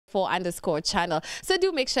Y254 channel. So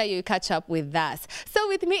do make sure you catch up with us. So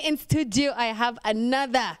with me in studio, I have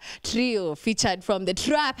another trio featured from the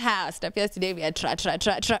Trap House. It appears today we are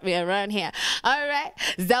trap me around here. All right.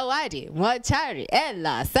 Zawadi, Mwachari,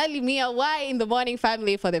 Ellah, Salimia, Y in the morning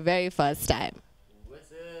family for the very first time.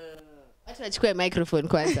 What's up? Watu wachukue microphone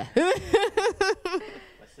kwanza.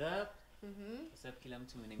 What's up? What's up, kila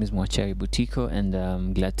mtu? My name is Mwachari Butiko, and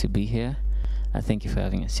I'm glad to be here. Thank you for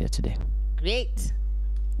having us here today. Great.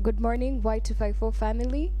 Good morning, Y254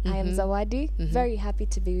 family. I am Zawadi. Very happy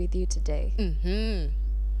to be with you today.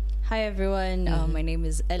 Hi everyone, my name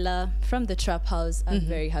is Ellah from the Trap House. I'm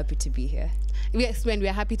very happy to be here. Yes, when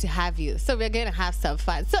we're happy to have you. So we're going to have some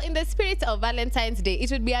fun. So in the spirit of Valentine's Day, it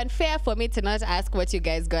would be unfair for me to not ask what you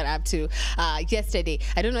guys got up to yesterday.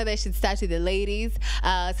 I don't know whether I should start with the ladies so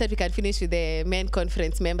that we can finish with the men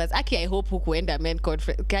conference members. Actually, I hope who end a men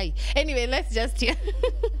conference. Okay. Anyway, let's just hear.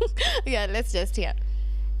 Yeah, let's just hear.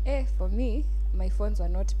 For me, my phones were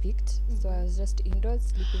not picked, so I was just indoors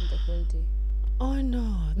sleeping the whole day. Oh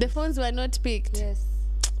no, the phones were not picked. Yes.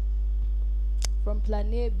 From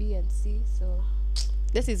plan A, B, and C, so...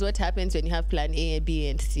 This is what happens when you have plan A, B,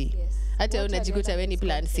 and C. Yes. Hata unajikuta weni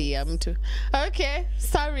plan C ya mtu. Okay,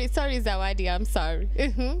 sorry Zawadi, I'm sorry.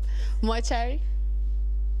 Mwachari?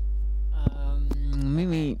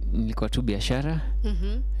 Mimi nilikuwa tu biashara.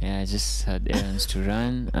 Yeah, I just had errands to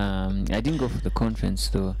run. I didn't go for the conference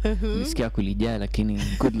though. Nisikia kulijaa, lakini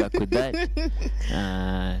good luck with that.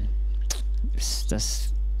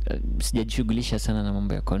 Sijajishughulisha sana na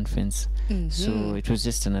mambo ya conference. So it was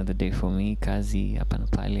just another day for me, kazi hapa na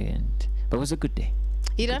pale, but it was a good day.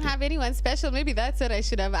 You don't have anyone special? Maybe that's what I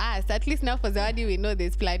should have asked. At least now for Zawadi, we know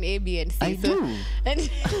there's plan A, B, and C. I do. And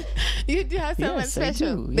you do have someone Yes, special.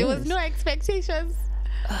 I do, There yes. was no expectations.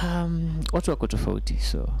 Watu wako tofauti,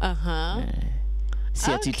 so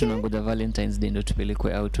si ati tunangoja Valentine's Day ndo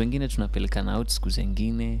tupelekwe out. Wengine tunapelekana out siku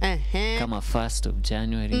zingine kama 1st of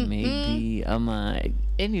January maybe, ama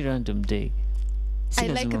any random day. I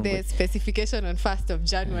like the specification on 1st of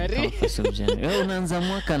January. 1st of January. Unaanza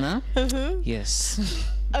mwaka na? Yes.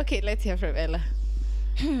 Okay, let's hear from Ellah.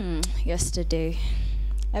 Yesterday,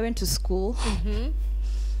 I went to school.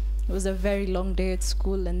 It was a very long day at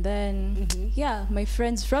school, and then, yeah, my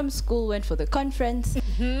friends from school went for the conference,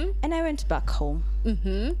 and I went back home.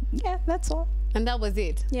 Yeah, that's all. And that was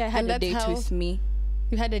it? Yeah, I had a date with me.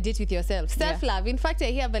 You had a date with yourself. Self-love. In fact,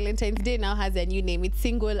 I hear Valentine's Day now has a new name. It's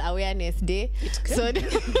Single Awareness Day. So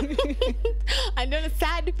I know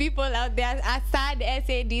sad people out there are sad.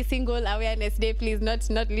 SAD, Single Awareness Day. Please, not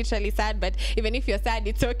literally sad, but even if you're sad,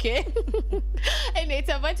 it's okay. And it's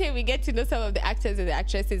about time we get to know some of the actors and the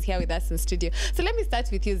actresses here with us in studio. So let me start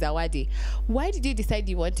with you, Zawadi. Why did you decide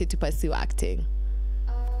you wanted to pursue acting?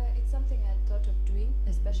 It's something I thought of doing,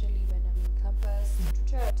 especially when I'm in campus,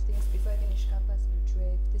 to try out things before I finish campus, to try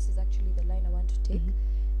if this is actually the line I want to take.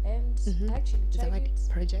 And I actually tried it.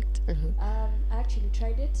 Project. I actually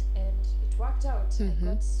tried it, and it worked out. I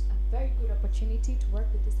got a very good opportunity to work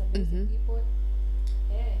with these amazing people.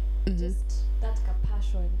 Yeah, just that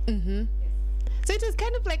passion. Yes. So it was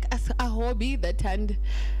kind of like a hobby that turned...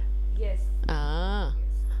 Yes. Ah.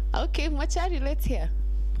 Yes. Okay, Mwachari, let's hear.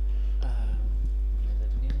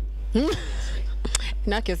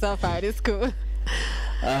 Knock yourself out, it's cool.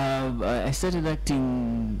 I started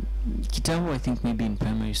acting kitambo, I think maybe in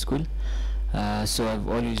primary school. So I've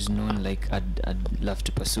always known like I'd love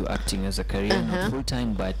to pursue acting as a career, not full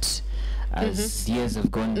time, but as years have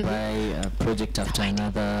gone by, project after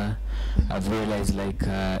another, I've realized like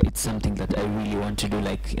it's something that I really want to do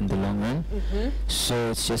like in the long run.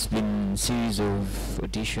 So it's just been a series of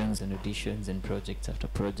auditions and projects after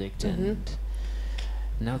project, and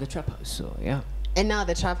now the Trap House. So yeah. And now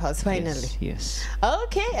the Trap House, finally. Yes.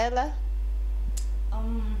 Okay, Ellah.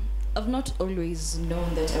 I've not always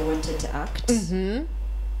known that I wanted to act.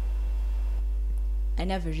 I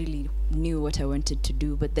never really knew what I wanted to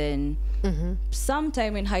do, but then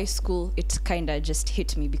sometime in high school, it kind of just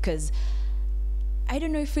hit me because I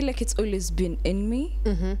don't know, I feel like it's always been in me,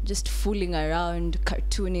 just fooling around,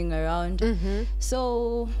 cartooning around.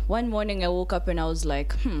 So one morning I woke up and I was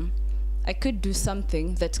like, I could do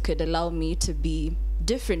something that could allow me to be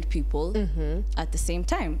different people at the same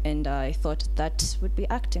time. And I thought that would be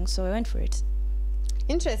acting, so I went for it.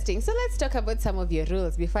 Interesting. So let's talk about some of your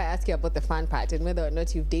rules before I ask you about the fun part and whether or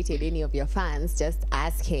not you've dated any of your fans. Just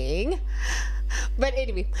asking. But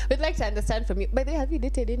anyway, we'd like to understand from you. By the way, have you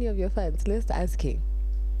dated any of your fans? Let's asking.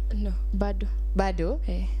 No, bado. Bado?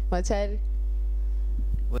 Hey. Mwachari?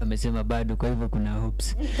 Wamesema bado, kwa hivyo kuna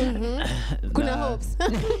hopes. Kuna hopes.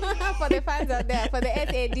 For the fans out there, for the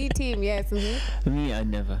SAD team, yes. Me, I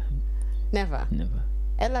never. Never? Never.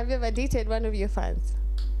 Ellah, have you ever dated one of your fans?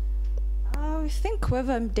 I think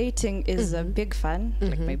whoever I'm dating is a big fan,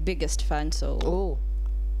 like my biggest fan. So Oh.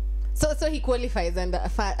 So he qualifies under a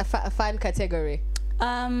fan category.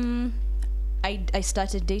 I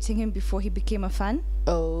started dating him before he became a fan.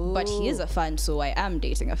 Oh. But he is a fan, so I am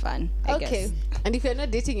dating a fan, I guess. And if you're not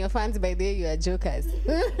dating your fans, by the way, you are jokers.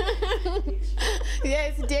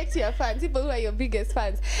 Yes, date your fans, people who are your biggest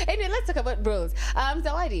fans. Anyway, let's talk about roles.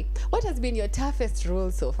 Zawadi, what has been your toughest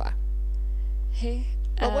role so far? Hey,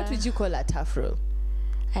 Or what would you call a tough role?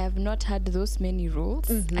 I have not had those many roles.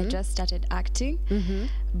 I just started acting.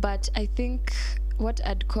 But I think what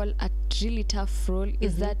I'd call a really tough role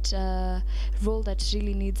is that role that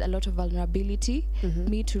really needs a lot of vulnerability.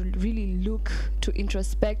 Me to really look, to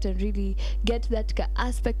introspect, and really get that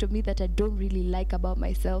aspect of me that I don't really like about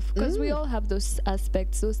myself. Because we all have those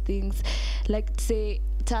aspects, those things. Like, say,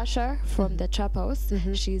 Tasha from the Trap House,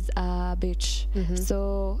 she's a bitch.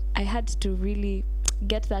 So I had to really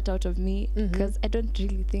get that out of me because I don't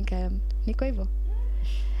really think I am. Niko hivyo.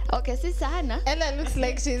 Okay, si sana. Ellah looks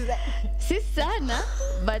like she's... Si sana.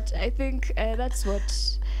 But I think that's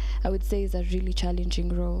what I would say is a really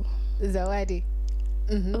challenging role. Zawadi.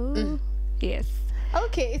 Oh, yes.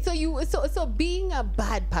 Okay, so being a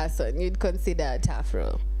bad person, you'd consider a tough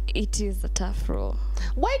role. It is a tough role.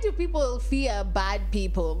 Why do people fear bad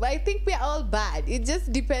people? I think we're all bad. It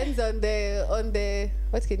just depends on the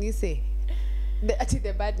what can you say?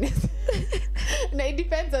 The badness. No, it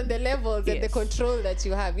depends on the levels and the control that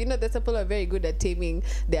you have. You know, that people are very good at taming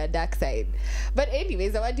their dark side. But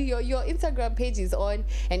anyways, Zawadi, your Instagram page is on,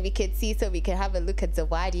 and we can see, so we can have a look at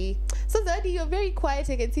Zawadi. So Zawadi, you're very quiet.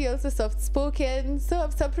 I can see you're also soft-spoken. So I'm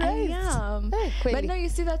surprised. I am. But no, you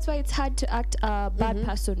see, that's why it's hard to act a bad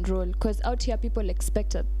person role, because out here people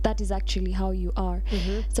expect that is actually how you are.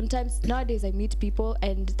 Sometimes nowadays I meet people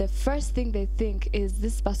and the first thing they think is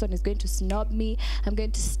this person is going to snob me. I'm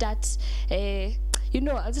going to start, I'll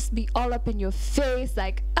just be all up in your face,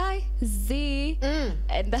 like, Z.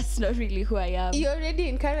 And that's not really who I am. You're already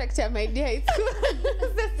in character, my dear. It's cool.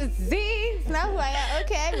 This is Z. It's not who I am.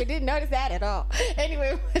 Okay, we didn't notice that at all.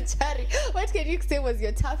 Anyway, Mwachari, what can you say was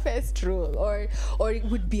your toughest role, or it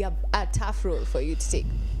would be a tough role for you to take?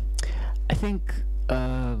 I think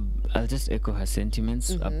I'll just echo her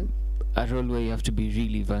sentiments. A role where you have to be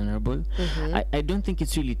really vulnerable. I don't think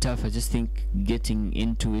it's really tough. I just think getting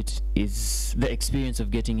into it is the experience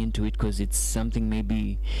of getting into it, because it's something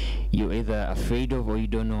maybe you're either afraid of or you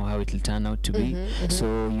don't know how it'll turn out to be.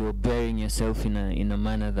 So you're burying yourself in a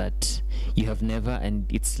manner that you have never, and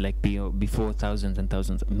it's like before thousands and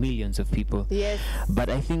thousands, millions of people. Yes. But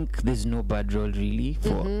I think there's no bad role really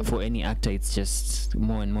for any actor. It's just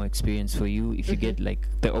more and more experience for you. If you get like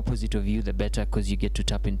the opposite of you, the better, because you get to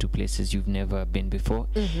tap into places you've never been before,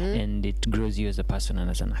 and it grows you as a person and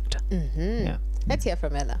as an actor. Yeah. Let's hear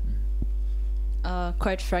from Ellah.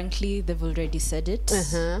 Quite frankly, they've already said it.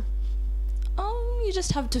 You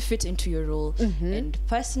just have to fit into your role. And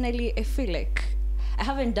personally, I feel like I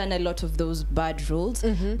haven't done a lot of those bad roles,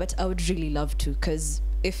 but I would really love to, because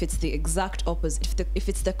if it's the exact opposite, if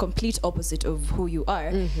it's the complete opposite of who you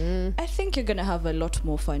are, I think you're gonna have a lot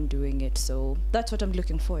more fun doing it. So that's what I'm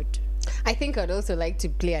looking forward to. I think I'd also like to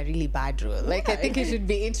play a really bad role. Like, I think it should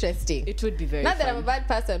be interesting. It would be very Not fun. that I'm a bad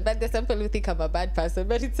person, but there's some people who think I'm a bad person,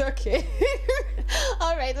 but it's okay.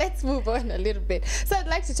 All right, let's move on a little bit. So I'd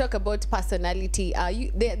like to talk about personality.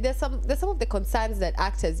 There's some of the concerns that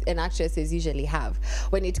actors and actresses usually have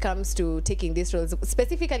when it comes to taking these roles,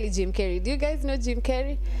 specifically Jim Carrey. Do you guys know Jim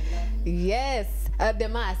Carrey? Yes. The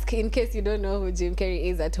Mask, in case you don't know who Jim Carrey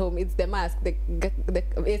is at home, it's The Mask.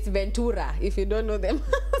 It's Ventura, if you don't know The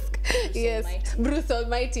Mask. Yes, Bruce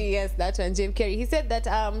Almighty. Yes, that one, Jim Carrey. He said that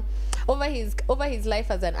over his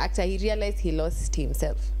life as an actor, he realized he lost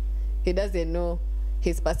himself. He doesn't know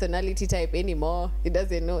his personality type anymore. He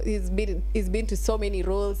doesn't know. He's been to so many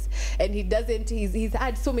roles, and he's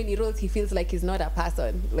had so many roles. He feels like he's not a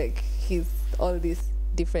person. Like, he's all these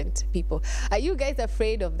different people. Are you guys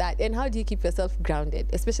afraid of that? And how do you keep yourself grounded,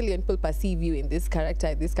 especially when people perceive you in this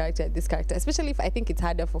character, this character, this character? Especially if I think it's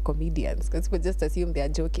harder for comedians, because people just assume they are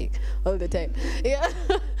joking all the time. Yeah.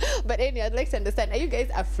 But anyway, I'd like to understand, are you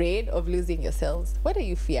guys afraid of losing yourselves? What are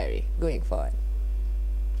you fearing going forward?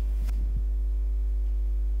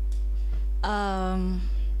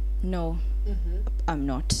 No, I'm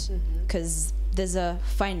not, because there's a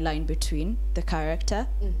fine line between the character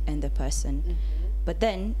and the person. But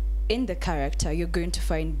then in the character, you're going to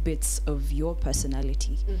find bits of your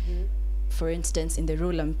personality. For instance, in the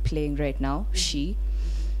role I'm playing right now, we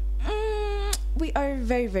are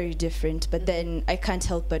very, very different, but then I can't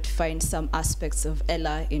help but find some aspects of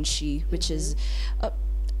Ellah in which is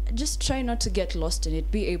just try not to get lost in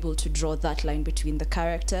it. Be able to draw that line between the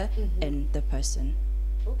character and the person.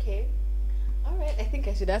 Okay. All right. I think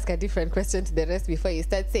I should ask a different question to the rest before you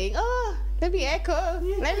start saying, oh, let me echo.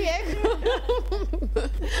 Let me echo.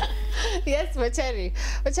 Yes, Mwachari.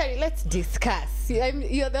 Mwachari, let's discuss.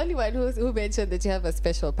 You're the only one who mentioned that you have a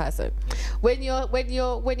special person. When you're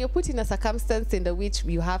put in a circumstance in which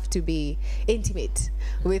you have to be intimate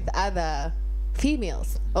with other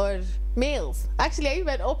females or males. Actually, I'm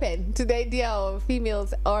even open to the idea of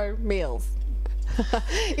females or males.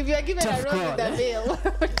 If you are given a role with a male,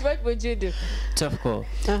 what would you do? Tough call.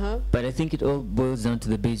 But I think it all boils down to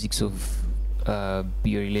the basics of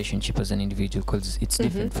your relationship as an individual, because it's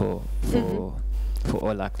different for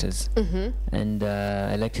all actors. And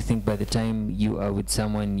I like to think by the time you are with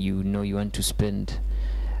someone you know you want to spend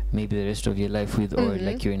maybe the rest of your life with, or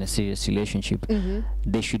like you're in a serious relationship,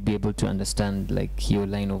 they should be able to understand like your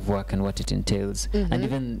line of work and what it entails.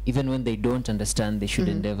 And even when they don't understand, they should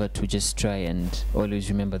endeavor to just try and always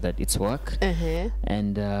remember that it's work.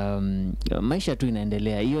 And maisha tu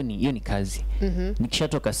inaendelea, hiyo ni kazi.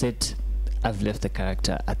 Nikishatoka set, I've left the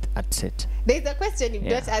character at set. There's a question you've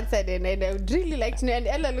not answered, and I would really like to know. And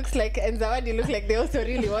Ellah looks like, and Zawadi look like they also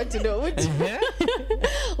really want to know.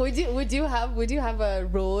 Would you have a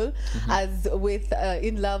role as with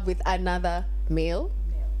in love with another male?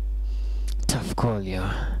 Tough call,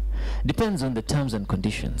 yeah. Depends on the terms and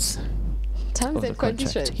conditions. Terms and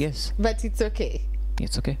conditions. Yes. But it's okay.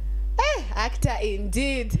 It's okay. Actor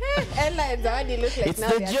indeed. Ellah and Zawadi look like it's now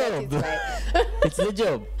the they're job. satisfied. It's the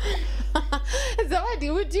job. Zawadi,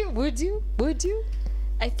 would you?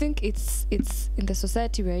 I think it's in the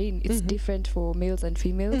society we're in, it's different for males and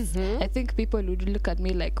females. I think people would look at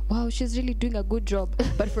me like, wow, she's really doing a good job.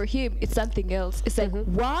 But for him, it's something else. It's like,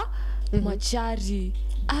 wow, Mwachari,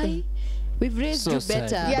 we've raised So you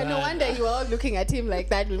sad. better. Yeah, no wonder you were all looking at him like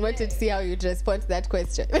that. We wanted to see how you'd respond to that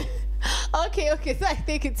question. Okay, so I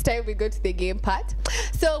think it's time we go to the game part.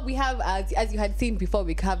 So we have, as you had seen before,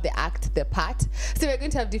 we have the act, the part. So we're going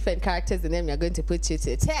to have different characters, and then we're going to put you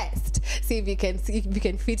to a test. See if you can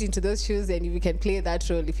fit into those shoes, and if you can play that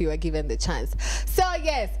role if you were given the chance. So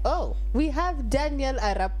yes, we have Daniel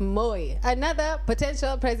Arap Moi, another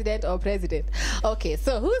potential president or president. Okay,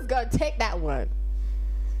 so who's going to take that one?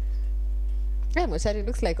 Yeah, Mwachari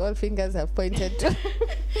looks like all fingers have pointed to.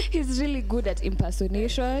 He's really good at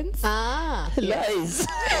impersonations. Lies.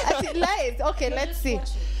 Lies. Okay, let's see.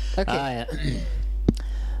 Okay. Haya.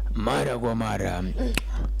 Mara kwa mara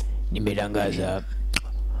nimetangaza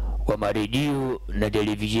kwa maredio na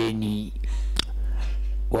televisheni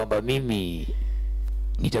kwamba mimi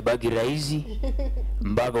nitabaki rais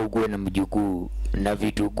mpaka ukuwe na mjukuu na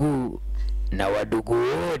vitukuu na wadugu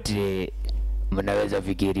wote mnaweza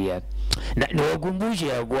fikiria. Na niwakumbushe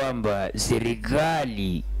ya kwamba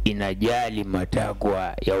serikali inajali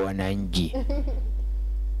matakwa ya wananchi.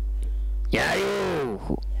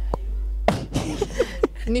 Nyayo.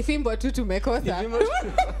 Ni fimbo tu tumekosa.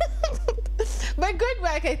 But good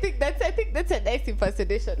work. I think that's a nice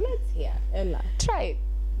impersonation. Let's hear. Ellah, try it.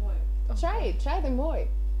 Try it. Try the Moi.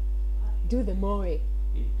 Do the Moi.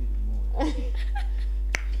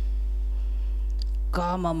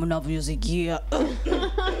 Kama mnavyosikia.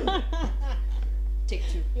 Take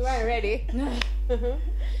two. You are ready.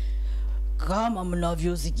 Kama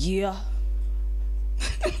mnavyosikia.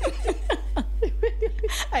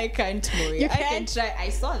 I can't more. You I can can't? try. I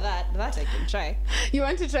saw that I can try. You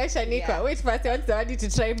want to try Shanikwa? Yeah. Wait first. I want Zawadi to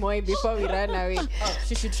try Moi before we run away. Oh,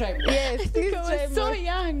 she should try more. Yes, please try So Moi.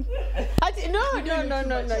 young. No.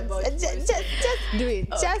 Just do it.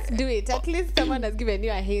 Just do it. At least someone has given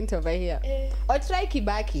you a hint over here. Or try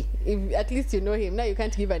Kibaki. If at least you know him. Now you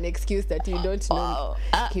can't give an excuse that you don't know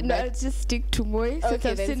Kibaki. No, I'll just stick to Moi. So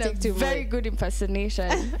Okay, I've then seen a stick to very Moi. good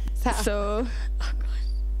impersonation. So,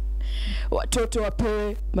 watoto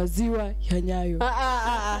wapewe maziwa ya Nyayo. Okay,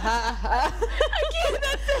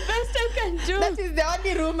 That's the best I can do. that is the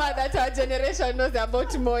only rumor that our generation knows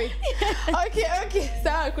about Moi. Okay.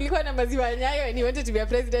 So kulikuwa na maziwa ya Nyayo, and he wanted to be a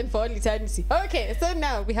president for all eternity. Okay, so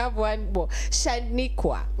now we have one more.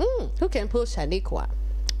 Shanikwa. Who can pull Shanikwa?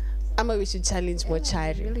 Ama we should challenge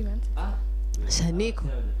Mwachari. Really, man?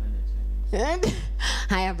 Shanikwa.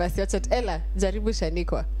 Haya basi, wacha Ellah, jaribu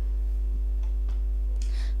Shanikwa.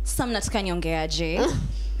 Some mnataka niongeaje?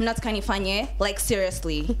 Mnataka nifanye like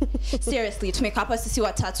seriously tumeka hapa sisi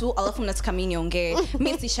watatu alafu mnataka mimi niongee.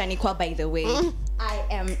 Mimi si Shanikwa, by the way.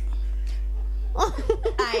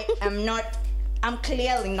 I'm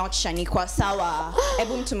clearly not Shanikwa. Sawa.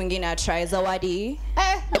 Hebu mtu mwingine try. Zawadi.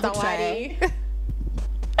 Zawadi.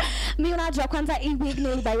 Mimi unajua kwanza hii wig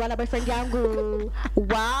nailbaiwa na boyfriend yangu.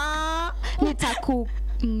 Wa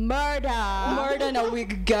Murder na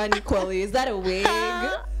wig gun equally. Is that a wig?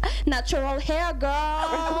 Natural hair,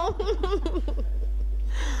 girl.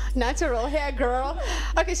 Natural hair, girl.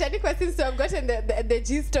 Okay, Shaniqua seems to have gotten the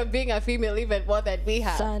gist of being a female even more than we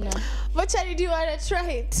have. Sana. Mwachari, do you want to try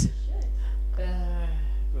it?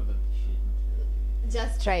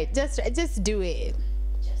 Just try it. Just do it.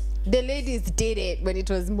 The ladies did it when it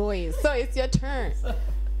was moist, so it's your turn.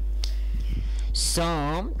 So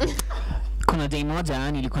kuna day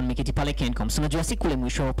moja nilikuwa nimeketi pale Kencom. So unajua siku ile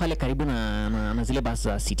mwisho pale karibu na zile bus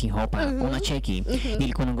za City Hopper. Unacheki.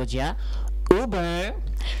 Nilikuwa nangojea Uber.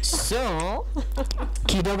 So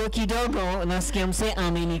kidogo nasikia mse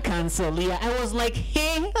amenicancelia. I was like,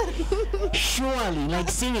 hey, surely,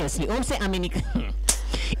 like seriously. Mse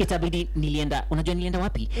itabidi nilienda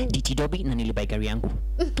wapi? DT Dobby na nilibai gari yangu.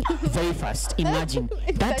 Very fast. Imagine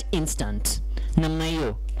that instant. Namna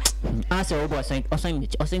hiyo. Asa Uber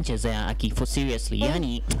osenchezea aki for seriously.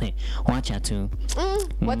 Yani wacha tu.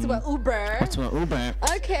 What's about Uber?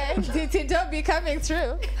 Okay, DT Dobby coming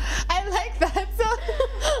through. I like that. So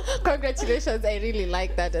congratulations, I really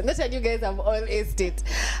like that. And that's what you guys have all aced it.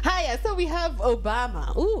 Hiya, so we have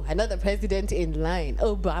Obama. Ooh, another president in line.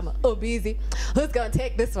 Obama. Busy. Who's gonna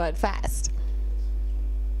take this one fast?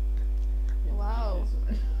 Wow.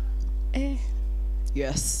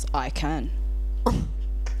 Yes, I can.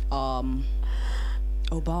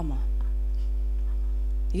 Obama.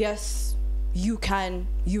 Yes, you can.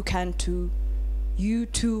 You can too. You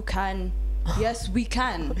too can. Yes, we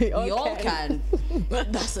can. We all can.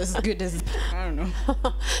 That's as good as, I don't know.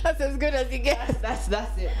 That's as good as you get. That's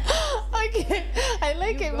it. Okay, I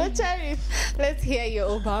like it. Mwachari, let's hear your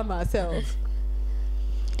Obama self.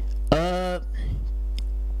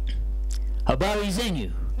 Habari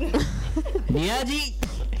zenyu. Niaji.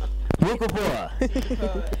 Muko poa.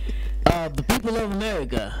 The people of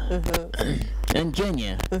America and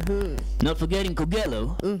Kenya, not forgetting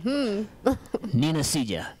Kogelo, Nina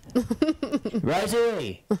Sija. Right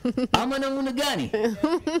away. Ama namuna gani?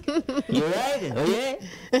 You right? Oh yeah?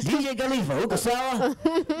 DJ Khalifa, uko sawa?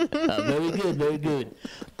 Very good.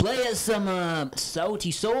 Play us some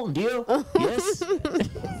Sauti Soul, ndio? Yes?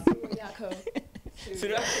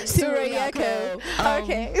 Surayako.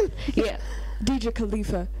 Okay. Yeah. DJ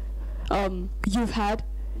Khalifa. You've had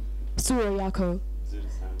Surayako.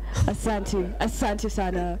 Asante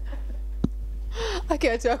sana. Okay,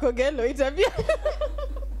 watu wako gelo itabia.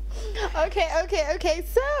 Okay.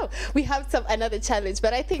 So we have another challenge,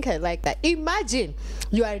 but I think I like that. Imagine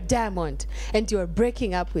you are Diamond and you are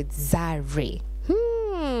breaking up with Zari.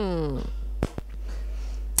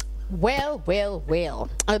 Well.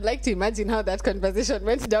 I'd like to imagine how that conversation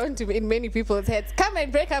went down in many people's heads. Come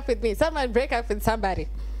and break up with me. Someone break up with somebody.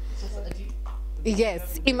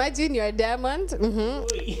 Yes, imagine you're Diamond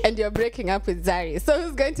and you're breaking up with Zari. So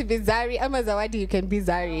who's going to be Zari? Ama Zawadi, you can be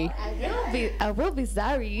Zari. I will be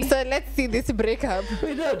Zari. So let's see this breakup.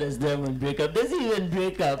 Wait, how does Diamond break up? Does he even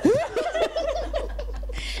break up?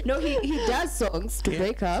 No, he does songs to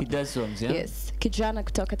break up. He does songs, yeah? Yes. Kijana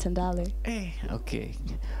kutoka Tandale. Okay.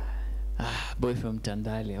 Boy from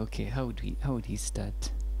Tandale. Okay, how would he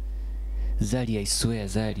start? Zari, I swear,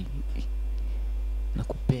 Zari.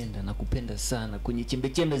 Nakupenda sana kwenye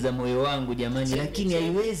chembe za moyo wangu jamani, lakini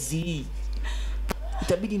haiwezi.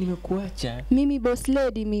 Itabidi nimekuacha. Mimi boss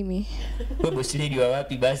lady mimi. Wewe boss lady wa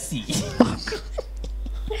wapi basi?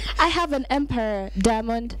 I have an emperor,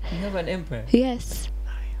 Diamond. You have an emperor? Yes.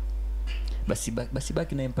 Basi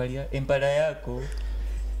baki na empire yako.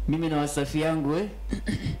 Mimi na wasafi yangu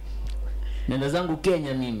Nenda zangu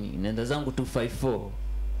Kenya mimi, nenda zangu 254.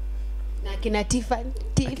 Na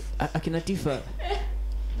akina Tifa.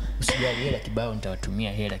 Usijali, hela kibao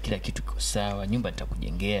nitawatumia hela, kila kitu kiko sawa, nyumba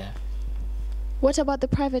nitakujengea. What about the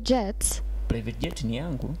private jets? Private jet ni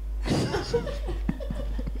yangu.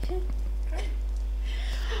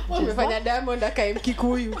 Umefanya Diamond akae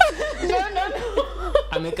Mkikuyu. No.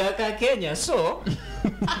 Amekaa Kenya, so.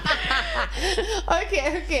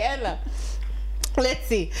 Okay, Ellah. Let's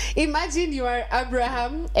see. Imagine you are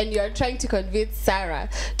Abraham and you are trying to convince Sarah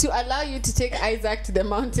to allow you to take Isaac to the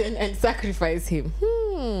mountain and sacrifice him.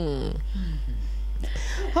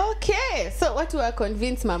 Okay, so watu wa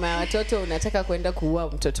convince mama ya watoto unataka kwenda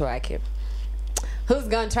kuua mtoto wake. Who's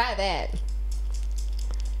gonna try that?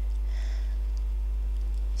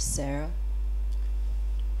 Sarah.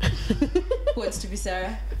 Who wants to be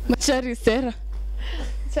Sarah? Mwachari Sarah.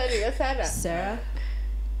 Sarah. Sarah,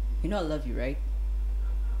 you know I love you, right?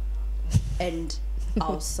 And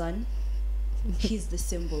our son, he's the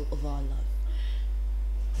symbol of our love.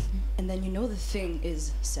 And then you know the thing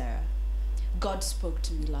is, Sarah, God spoke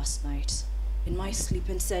to me last night in my sleep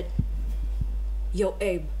and said, yo,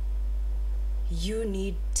 Abe, you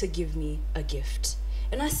need to give me a gift.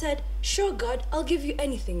 And I said, sure, God, I'll give you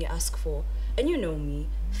anything you ask for. And you know me,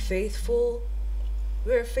 faithful.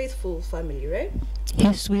 We're a faithful family, right?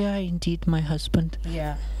 Yes, we are indeed, my husband.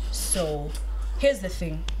 Yeah. So, here's the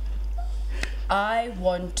thing. I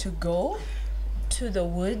want to go to the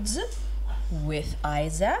woods with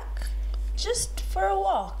Isaac just for a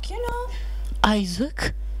walk, you know?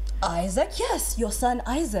 Isaac? Isaac, yes, your son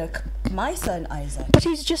Isaac. My son Isaac. But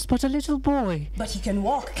he's just but a little boy. But he can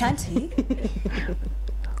walk, can't he?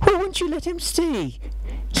 Why won't you let him stay?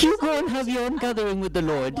 You go and have your own gathering with the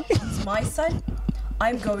Lord. He's my son.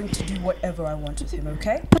 I'm going to do whatever I want with him,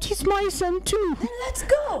 okay? But he's my son too. Then let's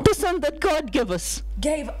go. The son that God gave us.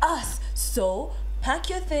 Gave us. So, pack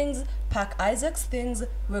your things, pack Isaac's things.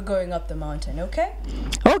 We're going up the mountain, okay?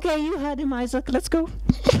 Okay, you had him, Isaac. Let's go.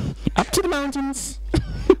 Up to the mountains.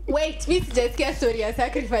 Wait, mi sijasikia story ya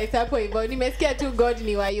sacrifice hapo hivyo. Nimesikia tu God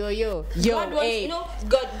ni wa yoyo. God wants,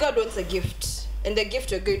 God wants a gift. And the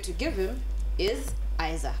gift we're going to give him is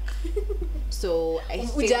Isaac. So I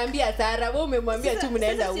think Ujaambia Sara, wewe umemwambia tu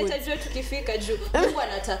mnaenda wood. Sasa tutajua tukifika juu. Mungu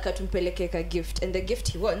anataka tumpeleke ka gift, and the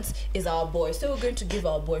gift he wants is our boy. So we're going to give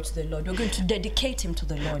our boy to the Lord. We're going to dedicate him to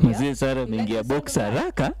the Lord. Mzee Sara ameingia box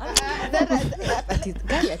haraka.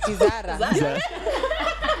 Zara.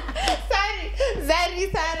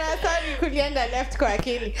 Zari Sara, sorry, kulienda left kwa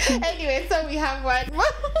akili. Anyway, so we have one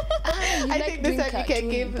more. I think this one you can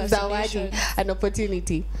give Zawadi an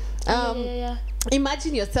opportunity.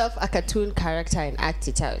 Imagine yourself a cartoon character and act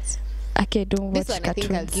it out. Okay, don't watch This one cartoons. I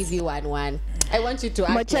think I'll give you one. I want you to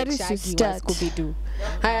act Mwachari like Shaggy should or start. Scooby-Doo.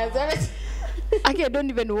 Okay, I don't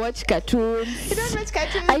even watch cartoons. You don't watch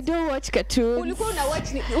cartoons? I don't watch cartoons. Ulikuwa una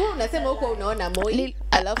watch ni wewe unasema huko unaona Moi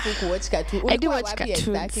alafu watch cartoon. I do Ulikuwa watch wapi cartoons.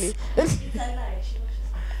 exactly?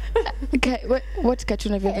 Okay, what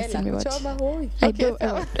cartoon have you ever seen me watch? Choma hoi. I don't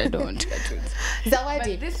watch cartoons.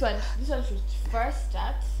 Zawadi. This one should first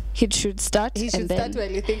start. He should start. He should and start then,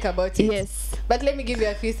 when you think about it. Yes. But let me give you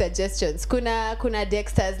a few suggestions. Kuna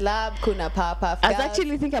Dexter's Lab, kuna Powerpuff I Girls. was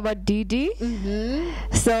actually thinking about Didi.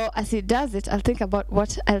 So as he does it, I'll think about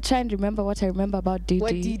I'll try and remember what I remember about Didi.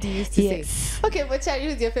 What Didi used to say. Okay, Mwachari,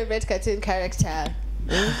 who's your favorite cartoon character?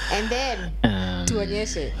 And then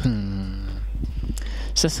tuonyeshe.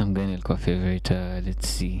 Sasa mgani alikuwa favorite? Let's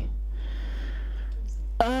see.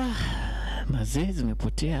 Mazee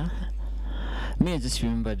zimepotea. Me, I just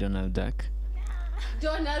remember Donald Duck.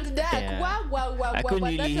 Donald Duck. Yeah. Wow. I couldn't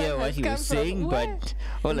That really hear one what has he come was from saying, where? but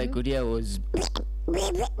all I could hear was. Oh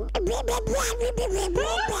my god!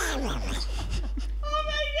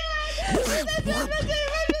 That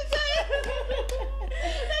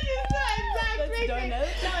is Donald.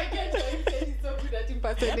 Now I can't tell him he's so good at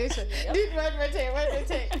impersonation. Do it one more time. I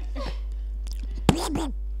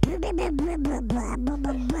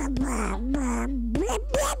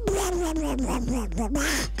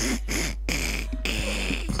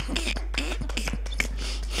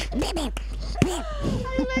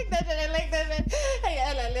like that one. Hey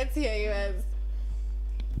Ellah, let's hear yours.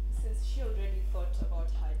 Since she already thought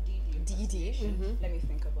about her Didi. Let me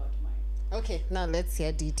think about mine. Okay, now let's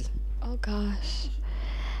hear Didi. Oh gosh.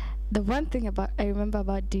 The one thing I remember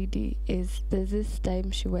about Didi is there's this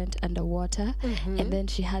time she went underwater and then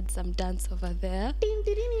she had some dance over there.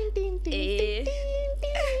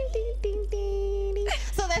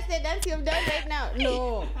 So that's the dance you've done right now?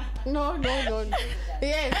 No.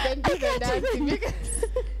 Yes, then do the dancing because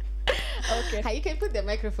Okay. you can put the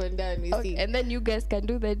microphone down, we see. And then you guys can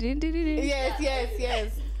do the din din din din.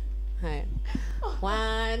 Yes. Hi.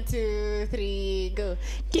 1, 2, 3, go.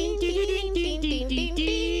 Ding, ding, ding, ding, ding, ding, ding,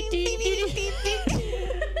 ding, ding.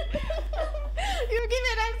 You give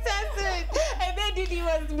it access to it. And then Didi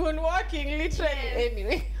was moonwalking, literally.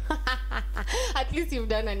 Anyway. At least you've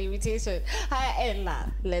done an imitation. Hi,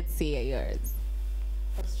 Ellah. Let's see yours.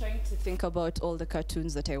 I was trying to think about all the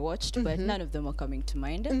cartoons that I watched, but none of them are coming to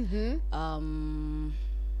mind.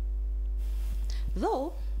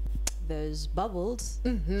 Though there's Bubbles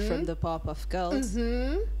from the Powerpuff Girls.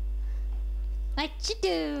 What you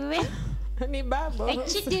doing? Honey Bubbles.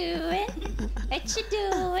 What you doing? What you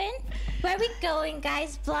doing? Where we going,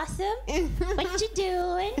 guys? Blossom? What you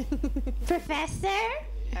doing? Professor?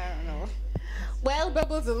 I don't know. Well,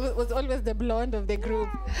 Bubbles was always the blonde of the group.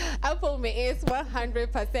 Apple me is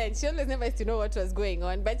 100%. She always never used to know what was going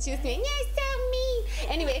on, but she was saying, "Yes, so me."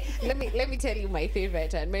 Anyway, let me tell you my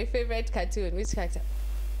favorite one. My favorite cartoon. Which character?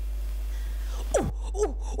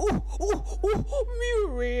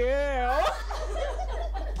 Muriel.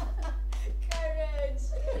 Courage.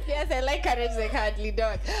 Yes, I like Courage the Cuddly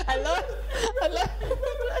Dog. I love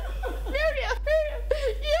Muriel.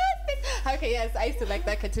 Yes. Her Okay, yes, I used to like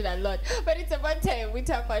that cartoon a lot. But it's about time we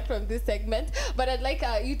tap out from this segment. But I'd like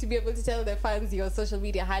you to be able to tell the fans your social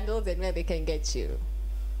media handles and where they can get you.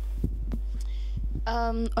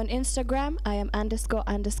 On Instagram, I am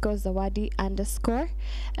 __Zawadi_.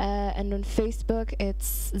 And on Facebook,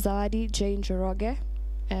 it's Zawadi Jane Joroge.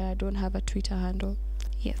 I don't have a Twitter handle.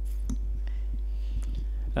 Yes.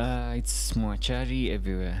 It's Mwachari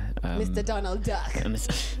everywhere. Mr. Donald Duck.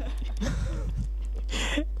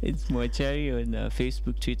 It's Mwachari on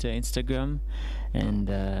Facebook, Twitter, Instagram, and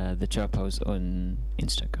the Trap House on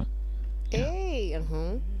Instagram. Hey,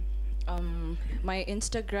 my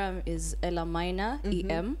Instagram is Ellah Minor,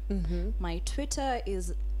 EM. My Twitter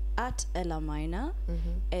is @EllahMinor,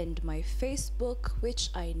 and my Facebook,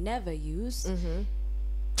 which I never use.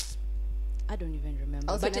 I don't even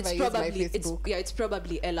remember. Also but it's probably it's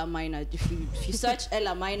probably Ellah Minor. If you search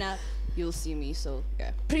Ellah Minor, you'll see me. So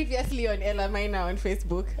yeah. Previously on Ellah Minor on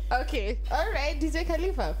Facebook. Okay, all right, DJ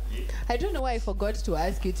Khalifa. I don't know why I forgot to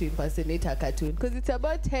ask you to impersonate a cartoon, because it's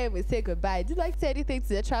about time we say goodbye. Do you like to say anything to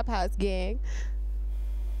the Trap House gang?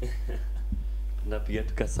 Napiga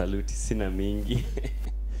tuka saluti, sina mingi.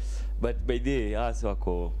 But by the way,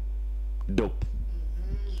 wako dope.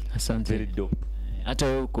 Asante. Very dope. Hata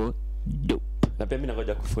wewe uko dope. Na pia mimi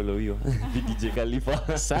nangoja kufollow hiyo DJ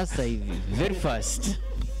Khalifa. Sasa hivi, very fast.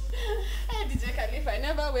 Hey, DJ Khalifa, I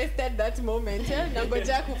never wasted that moment.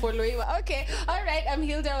 Nangoja kufollowiwa. Okay, all right, I'm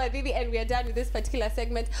Hilda Wadidi, and we are done with this particular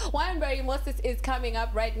segment. Wineberry Moses is coming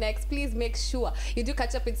up right next. Please make sure you do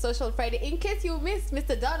catch up with Social Friday. In case you missed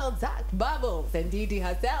Mr. Donald Duck, Bubbles, and Didi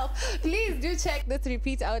herself, please do check this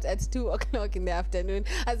repeat out at 2 o'clock in the afternoon,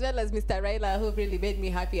 as well as Mr. Raila, who really made me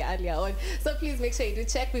happy earlier on. So please make sure you do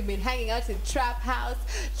check. We've been hanging out in Trap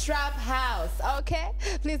House, okay?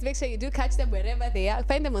 Please make sure you do catch them wherever they are.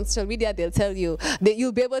 Find them on social media. They'll tell you that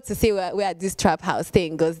you'll be able to see where this Trap House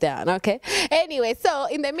thing goes down, okay? Anyway, so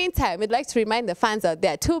in the meantime, we'd like to remind the fans out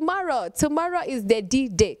there, tomorrow is the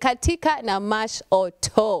D-Day, katika na mash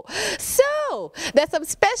oto. So there's some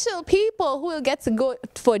special people who will get to go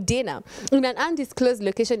for dinner in an undisclosed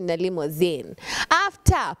location in a limousine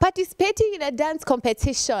after participating in a dance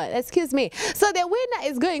competition. Excuse me. So the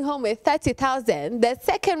winner is going home with 30,000. The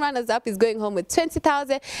second runners-up is going home with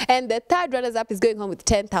 20,000, and the third runners-up is going home with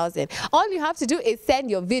 10,000. All you have to do is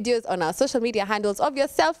send your videos on our social media handles of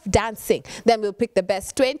yourself dancing. Then we'll pick the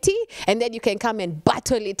best 20, and then you can come and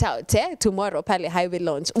battle it out tomorrow, Pale Highway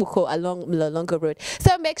Lounge, Uko, along Mlolongo Road.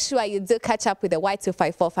 So make sure you do catch up with the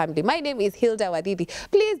Y254 family. My name is Hilda Wadidi.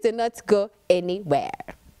 Please do not go anywhere.